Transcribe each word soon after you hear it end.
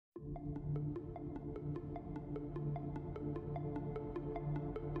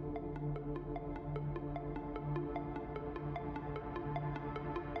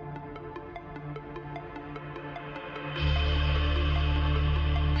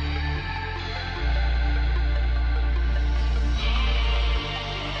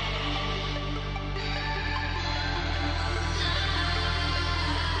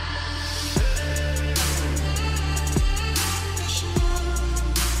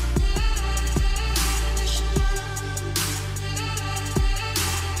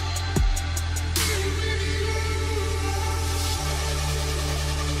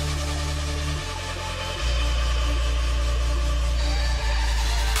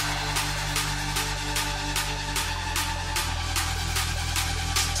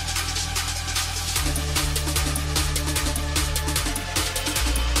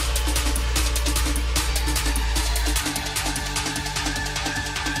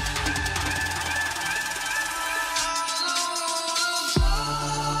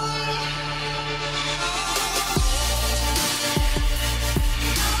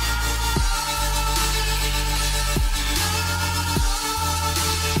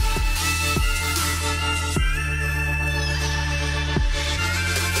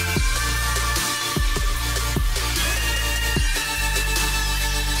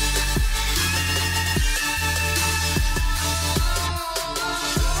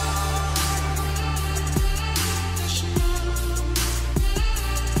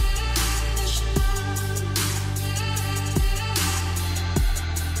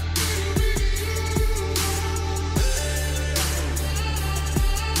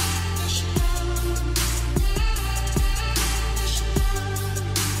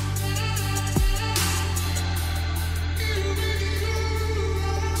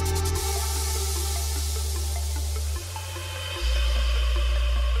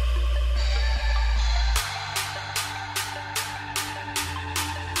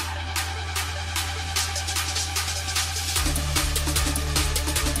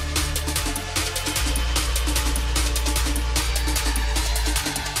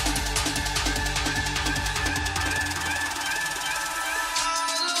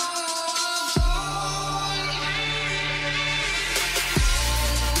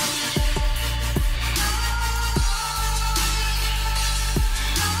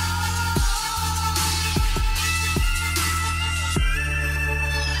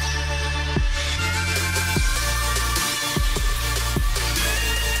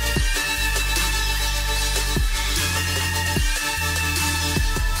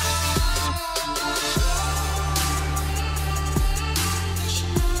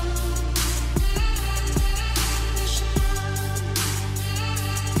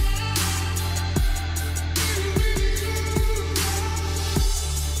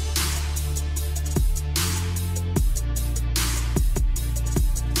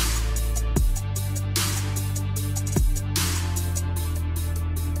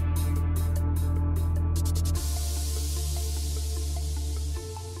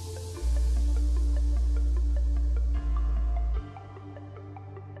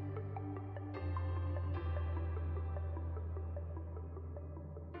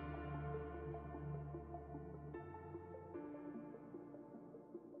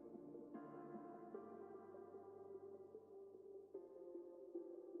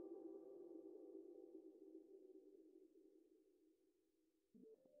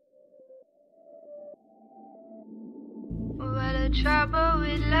trouble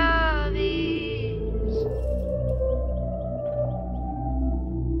with love is.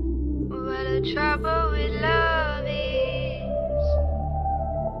 What the trouble with love is.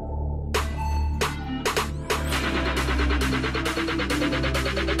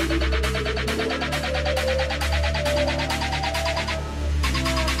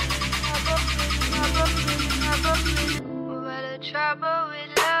 What the trouble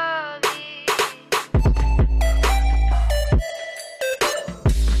with love is.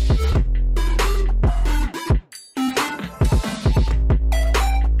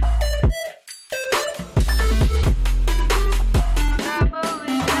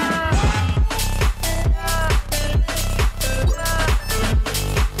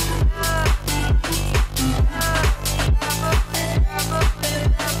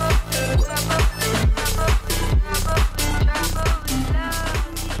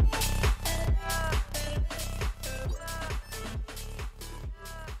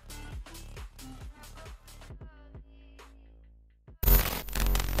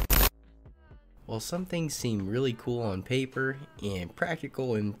 While some things seem really cool on paper and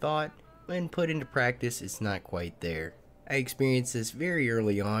practical in thought, when put into practice it's not quite there. I experienced this very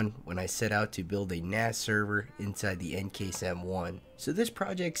early on when I set out to build a NAS server inside the Encase M1. So this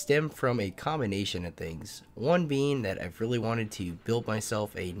project stemmed from a combination of things. One being that I've really wanted to build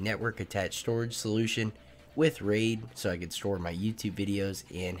myself a network attached storage solution with RAID so I could store my YouTube videos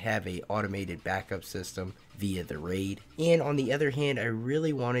and have a automated backup system via the RAID. And on the other hand, I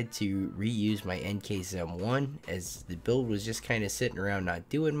really wanted to reuse my Encase M1 as the build was just kind of sitting around not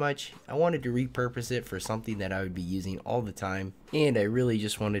doing much. I wanted to repurpose it for something that I would be using all the time, and I really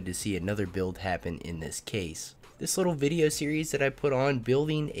just wanted to see another build happen in this case. This little video series that I put on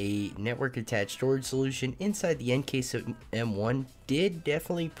building a network attached storage solution inside the Encase M1 did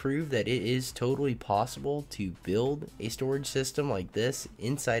definitely prove that it is totally possible to build a storage system like this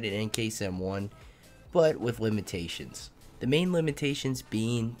inside an Encase M1, but with limitations. The main limitations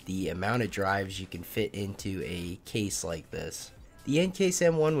being the amount of drives you can fit into a case like this. The Encase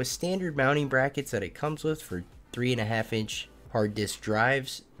M1 with standard mounting brackets that it comes with for 3.5-inch hard disk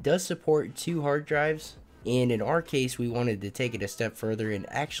drives does support 2 hard drives. And in our case, we wanted to take it a step further and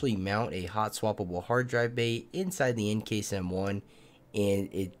actually mount a hot swappable hard drive bay inside the Encase M1, and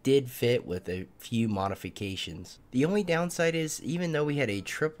it did fit with a few modifications. The only downside is, even though we had a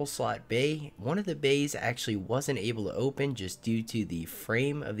triple slot bay, one of the bays actually wasn't able to open just due to the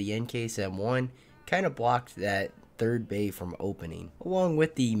frame of the Encase M1 kind of blocked that third bay from opening. Along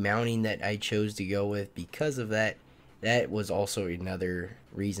with the mounting that I chose to go with because of that, that was also another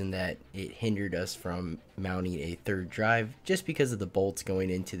reason that it hindered us from mounting a third drive, just because of the bolts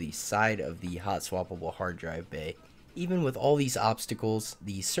going into the side of the hot swappable hard drive bay. Even with all these obstacles,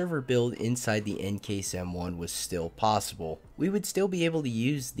 the server build inside the Encase M1 was still possible. We would still be able to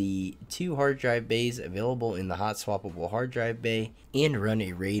use the 2 hard drive bays available in the hot swappable hard drive bay and run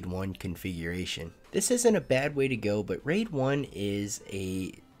a RAID 1 configuration. This isn't a bad way to go, but RAID 1 is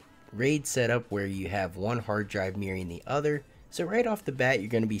a RAID setup where you have one hard drive mirroring the other, so right off the bat you're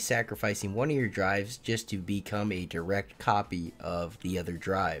going to be sacrificing one of your drives just to become a direct copy of the other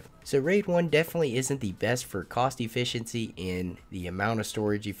drive. So RAID 1 definitely isn't the best for cost efficiency and the amount of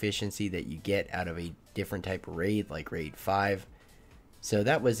storage efficiency that you get out of a different type of RAID like RAID 5. So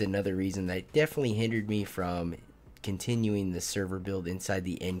that was another reason that definitely hindered me from continuing the server build inside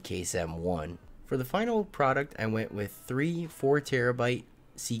the Encase M1. For the final product, I went with 3 4TB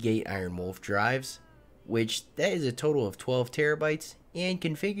Seagate Iron Wolf drives, which that is a total of 12 terabytes, and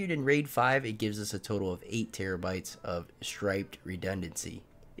configured in RAID 5 it gives us a total of 8 terabytes of striped redundancy.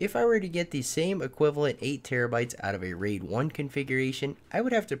 If I were to get the same equivalent 8 terabytes out of a RAID 1 configuration, I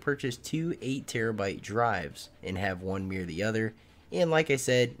would have to purchase 2 8 terabyte drives and have one mirror the other, and like I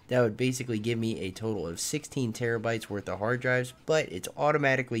said, that would basically give me a total of 16 terabytes worth of hard drives, but it's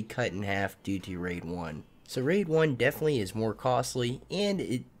automatically cut in half due to RAID 1. So RAID 1 definitely is more costly,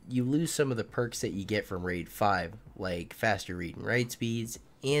 and you lose some of the perks that you get from RAID 5, like faster read and write speeds,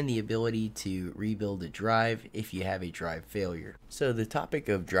 and the ability to rebuild a drive if you have a drive failure. So the topic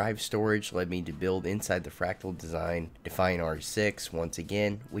of drive storage led me to build inside the Fractal Design Define R6 once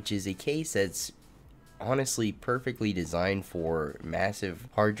again, which is a case that's honestly perfectly designed for massive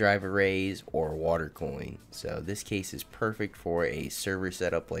hard drive arrays or water cooling. So this case is perfect for a server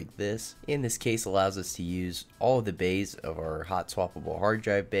setup like this. And this case allows us to use all of the bays of our hot swappable hard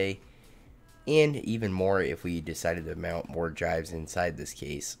drive bay, and even more if we decided to mount more drives inside this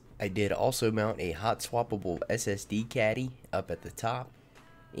case. I did also mount a hot swappable SSD caddy up at the top,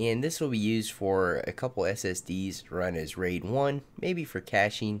 and this will be used for a couple SSDs run as RAID 1, maybe for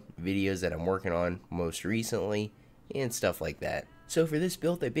caching videos that I'm working on most recently, and stuff like that. So for this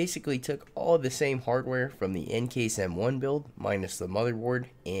build, I basically took all the same hardware from the N-Case M1 build, minus the motherboard,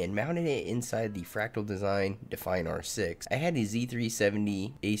 and mounted it inside the Fractal Design Define R6. I had a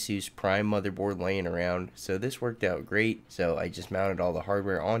Z370 Asus Prime motherboard laying around, so this worked out great. So I just mounted all the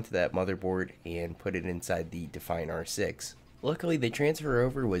hardware onto that motherboard and put it inside the Define R6. Luckily, the transfer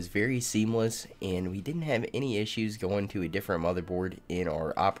over was very seamless, and we didn't have any issues going to a different motherboard in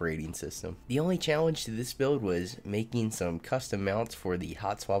our operating system. The only challenge to this build was making some custom mounts for the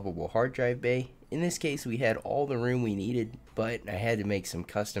hot swappable hard drive bay. In this case, we had all the room we needed, but I had to make some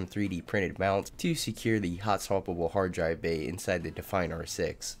custom 3D printed mounts to secure the hot swappable hard drive bay inside the Define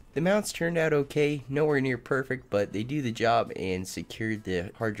R6. The mounts turned out okay, nowhere near perfect, but they do the job and secured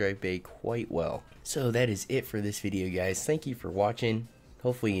the hard drive bay quite well. So that is it for this video, guys. Thank you for watching.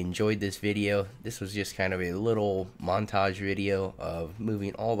 Hopefully you enjoyed this video. This was just kind of a little montage video of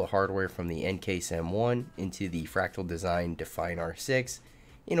moving all the hardware from the N-Case M1 into the Fractal Design Define R6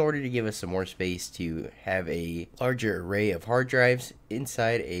 in order to give us some more space to have a larger array of hard drives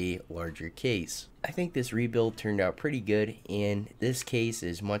inside a larger case. I think this rebuild turned out pretty good, and this case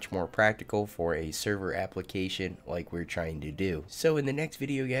is much more practical for a server application like we're trying to do. So in the next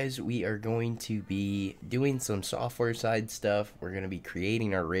video, guys, we are going to be doing some software side stuff. We're going to be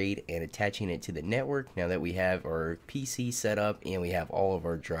creating our RAID and attaching it to the network now that we have our PC set up and we have all of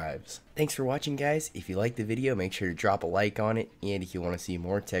our drives. Thanks for watching, guys. If you liked the video, make sure to drop a like on it, and if you want to see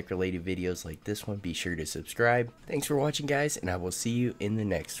more tech related videos like this one, be sure to subscribe. Thanks for watching, guys, and I will see you in the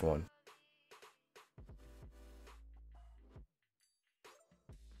next one.